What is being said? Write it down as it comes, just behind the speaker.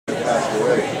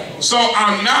So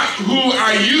I'm not who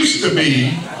I used to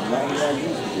be.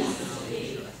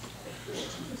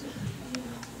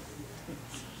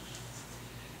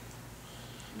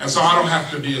 And so I don't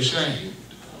have to be ashamed.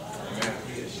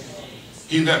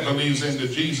 He that believes into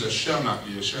Jesus shall not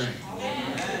be ashamed.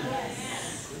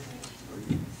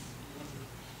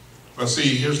 But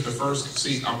see, here's the first,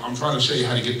 I'm trying to show you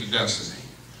how to get to destiny.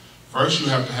 First, you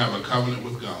have to have a covenant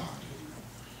with God.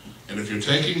 And if you're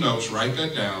taking notes, write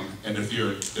that down. And if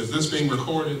is this being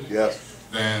recorded? Yes.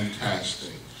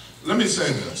 Fantastic. Let me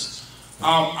say this.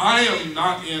 I am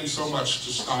not in so much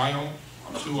to style.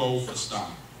 I'm too old for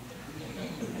style.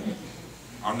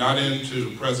 I'm not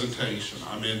into presentation.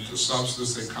 I'm into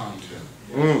substance and content.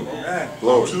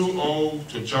 I'm too old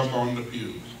to jump on the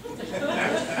pews.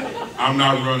 I'm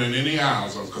not running any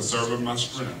aisles. I'm conserving my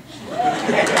strength.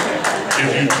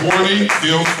 If you're 20,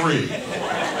 feel free.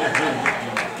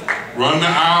 Run the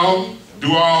aisle,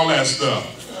 do all that stuff.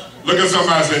 Look at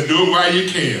somebody and say, do it while you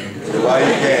can. Do it while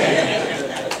you can.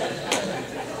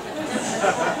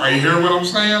 Are you hearing what I'm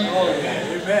saying?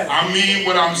 I mean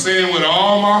what I'm saying with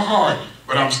all my heart,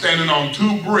 but I'm standing on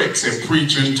 2 bricks and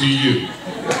preaching to you.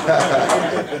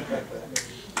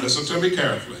 Listen to me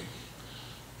carefully.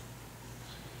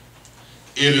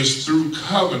 It is through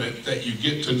covenant that you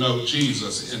get to know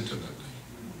Jesus intimately.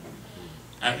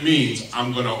 That means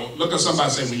I'm going to look at somebody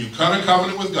and say, when you cut a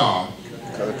covenant with God,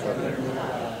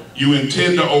 you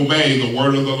intend to obey the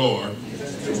word of the Lord,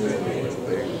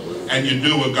 and you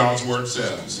do what God's word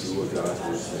says.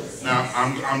 Now,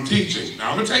 I'm teaching.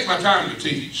 Now, I'm going to take my time to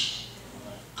teach.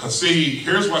 Because see,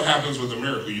 here's what happens with a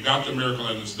miracle. You got the miracle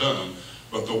and it's done,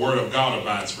 but the word of God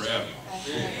abides forever.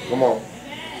 Come on.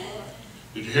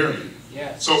 Did you hear me?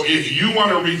 Yes. So if you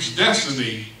want to reach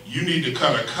destiny, you need to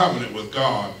cut a covenant with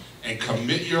God and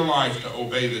commit your life to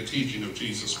obey the teaching of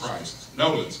Jesus Christ.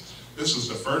 Notice, this is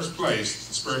the first place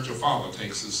the spiritual father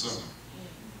takes his son.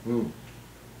 Come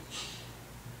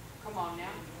on now.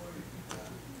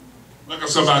 Look at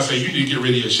somebody and say, you need to get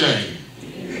rid of your shame.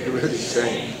 Get rid of your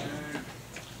shame.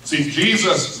 See,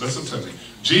 Jesus, listen to me,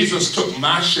 Jesus took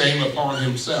my shame upon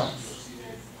himself.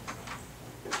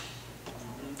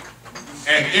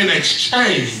 And in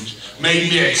exchange, made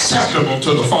me acceptable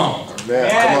to the Father. Yeah,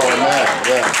 come on, man.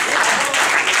 Yeah.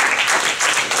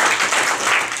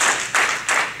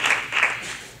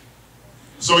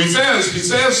 So he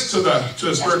says to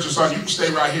the spiritual son, you can stay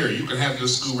right here. You can have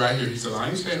this school right here. He said, I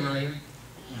ain't staying right here.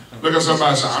 Look at somebody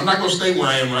and say, I'm not going to stay where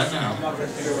I am right now.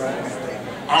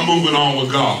 I'm moving on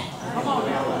with God.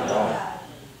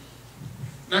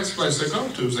 Next place they go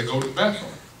to is they go to Bethel.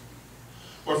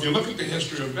 Well, if you look at the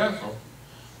history of Bethel,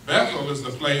 Bethel is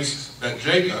the place that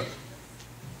Jacob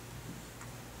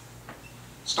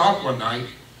stopped one night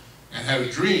and had a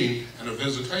dream and a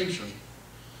visitation.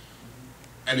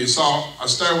 And he saw a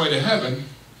stairway to heaven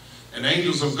and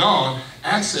angels of God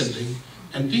ascending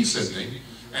and descending.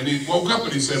 And he woke up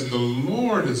and he said, the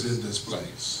Lord is in this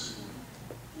place.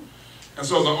 And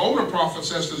so the older prophet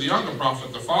says to the younger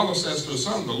prophet, the father says to his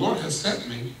son, the Lord has sent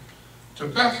me to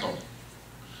Bethel.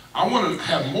 I want to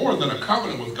have more than a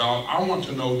covenant with God. I want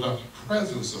to know the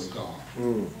presence of God.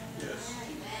 Yes.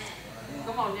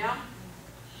 Come on now.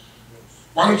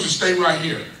 Why don't you stay right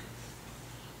here?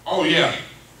 Oh yeah.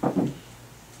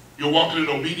 You're walking in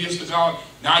obedience to God.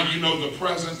 Now you know the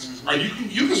presence. Or you can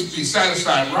be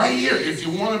satisfied right here if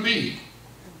you want to be.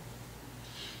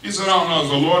 He said, oh no, as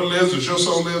the Lord lives, as your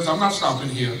soul lives, I'm not stopping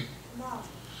here.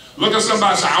 Look at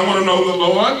somebody and say, I want to know the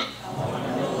Lord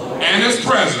and his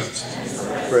presence.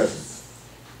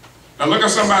 Now look at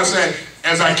somebody and say,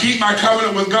 as I keep my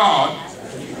covenant with God,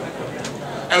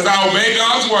 as I obey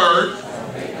God's word,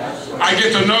 I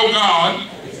get to know God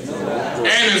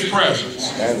and his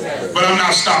presence. But I'm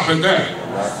not stopping there.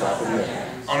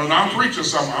 Oh, no, I'm preaching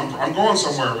somewhere. I'm going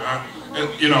somewhere.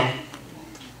 You know.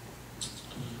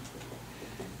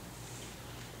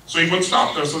 So he wouldn't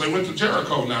stop there, so they went to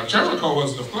Jericho. Now, Jericho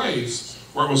was the place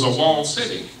where it was a walled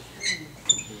city.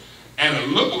 And it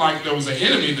looked like there was an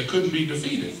enemy that couldn't be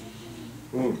defeated.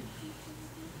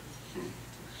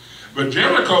 But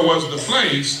Jericho was the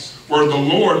place where the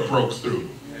Lord broke through.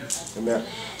 Amen.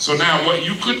 So now what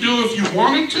you could do if you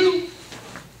wanted to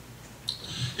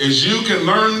is you can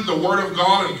learn the Word of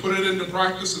God and put it into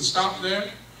practice and stop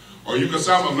there. Or you can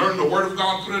say, I'm going to learn the Word of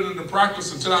God, put it into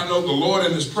practice until I know the Lord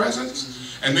and his presence.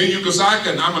 And then you can say, I'm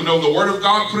going to know the Word of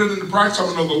God, put it into practice, I'm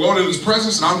going to know the Lord and his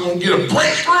presence, and I'm going to get a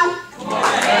breakthrough.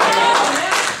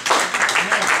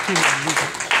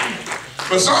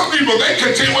 But some people, they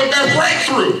continue with their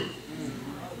breakthrough.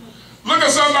 Look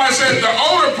at somebody and said, the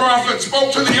older prophet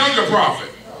spoke to the younger prophet.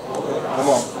 Come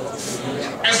on.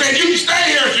 And said, you can stay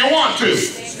here if you want to.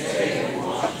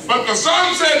 But the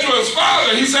son said to his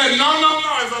father, he said, no, no,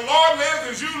 no, as the Lord lives,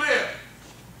 as you live.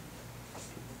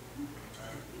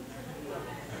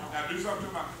 Now do something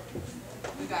about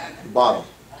it. Bottom.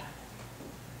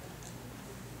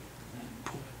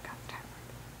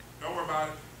 Don't worry about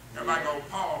it. Everybody go,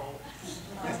 Paul.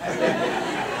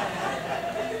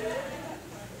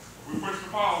 We push the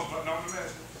pause button on the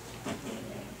message.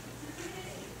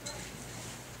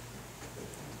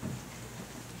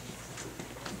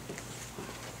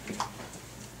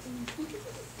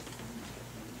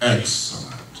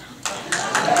 Excellent.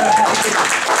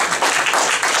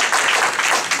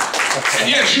 And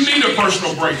yes, you need a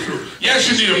personal breakthrough. Yes,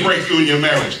 you need a breakthrough in your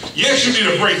marriage. Yes, you need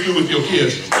a breakthrough with your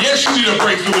kids. Yes, you need a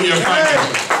breakthrough in your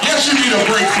finances. Yes, you need a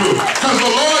breakthrough. Because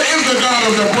the Lord is the God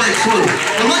of the breakthrough.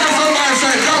 But look at somebody and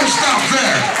say, don't stop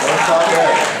there.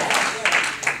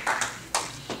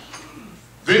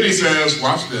 Then he says,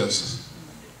 watch this.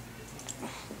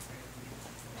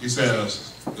 He says,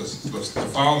 the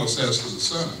father says to the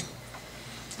son,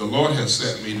 the Lord has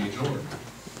sent me to Jordan.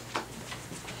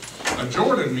 Now,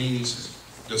 Jordan means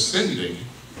descending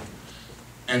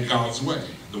and God's way,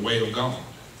 the way of God.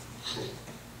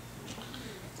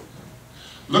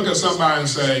 Look at somebody and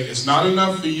say, it's not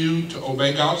enough for you to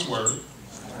obey God's word.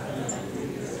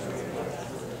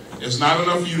 It's not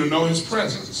enough for you to know his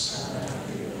presence.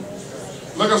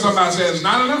 Look at somebody and say, it's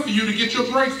not enough for you to get your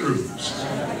breakthroughs.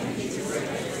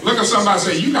 Look at somebody and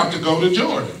say, you got to go to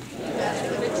Jordan.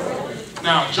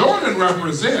 Now, Jordan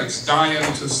represents dying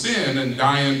to sin and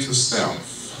dying to self.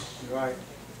 Right.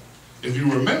 If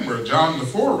you remember, John the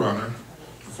forerunner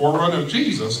of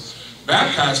Jesus,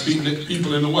 baptized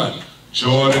people in the what?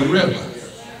 Jordan River.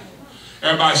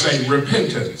 Everybody say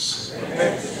repentance.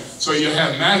 So you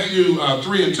have Matthew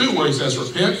 3 and 2 where he says,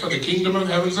 repent, for the kingdom of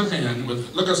heaven is at hand.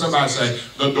 Look at somebody and say,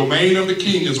 the domain of the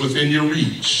king is within your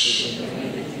reach.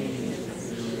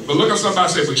 But look at somebody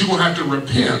and say, but you're going to have to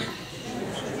repent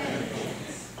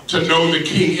to know the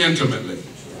king intimately.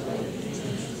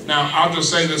 Now, I'll just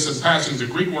say this in passing. The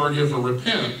Greek word here for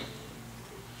repent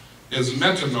is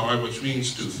metanoia, which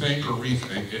means to think or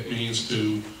rethink. It means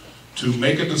to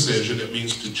make a decision. It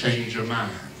means to change your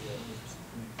mind.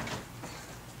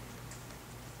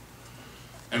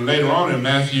 And later on in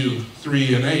Matthew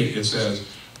 3 and 8, it says,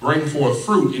 bring forth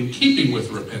fruit in keeping with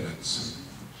repentance.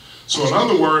 So in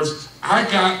other words, I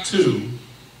got to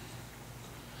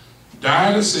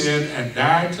die to sin and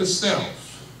die to self.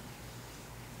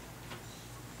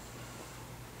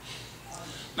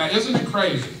 Now, isn't it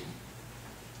crazy?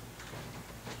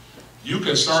 You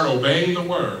can start obeying the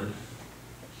word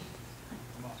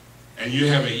and you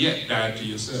haven't yet died to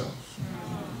yourself.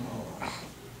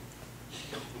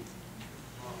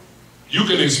 You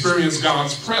can experience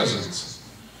God's presence,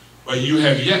 but you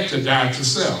have yet to die to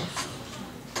self.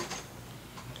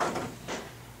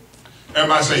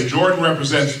 Everybody say, Jordan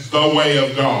represents the way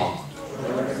of God.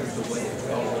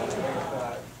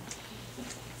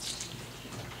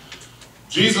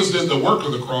 Jesus did the work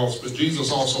of the cross, but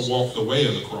Jesus also walked the way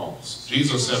of the cross.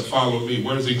 Jesus said, follow me.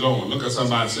 Where's he going? Look at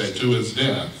somebody and say, to his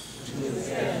death.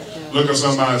 Look at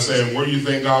somebody and say, where do you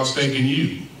think God's taking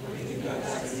you?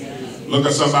 Look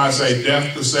at somebody and say,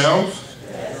 death to self,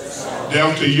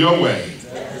 death to your way,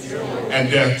 and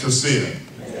death to sin.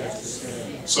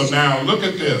 So now look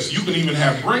at this. You can even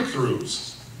have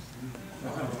breakthroughs.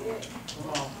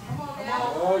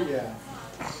 Oh, yeah.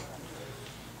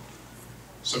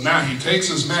 So now he takes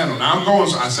his mantle. Now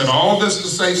I said all this to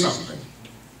say something.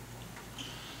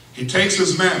 He takes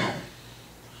his mantle,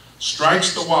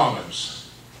 strikes the waters.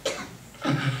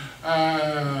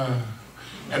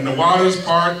 And the waters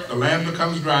part, the land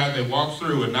becomes dry, they walk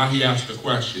through, and now he asks the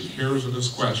question. Here's this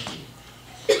question.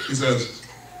 He says,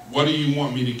 what do you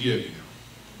want me to give you?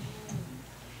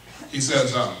 He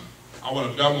says, I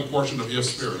want a double portion of your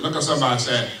spirit. Look at somebody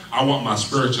saying, I want my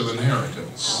spiritual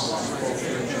inheritance.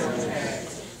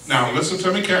 Now, listen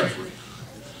to me carefully.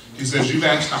 He says, you've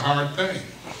asked a hard thing.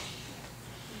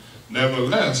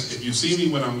 Nevertheless, if you see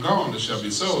me when I'm gone, it shall be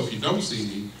so. If you don't see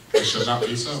me, it shall not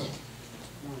be so.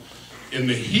 In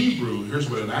the Hebrew, here's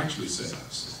what it actually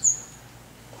says.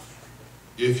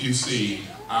 If you see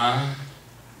eye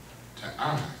to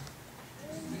eye,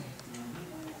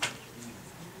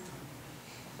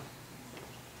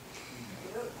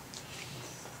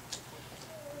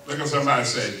 look at somebody and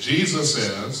say, Jesus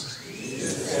says,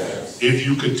 if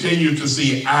you continue to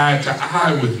see eye to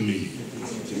eye with me,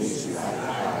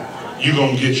 you're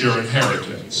going to get your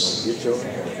inheritance.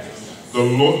 The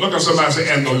Lord, look at somebody and say,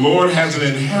 and the Lord has an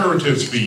inheritance for you.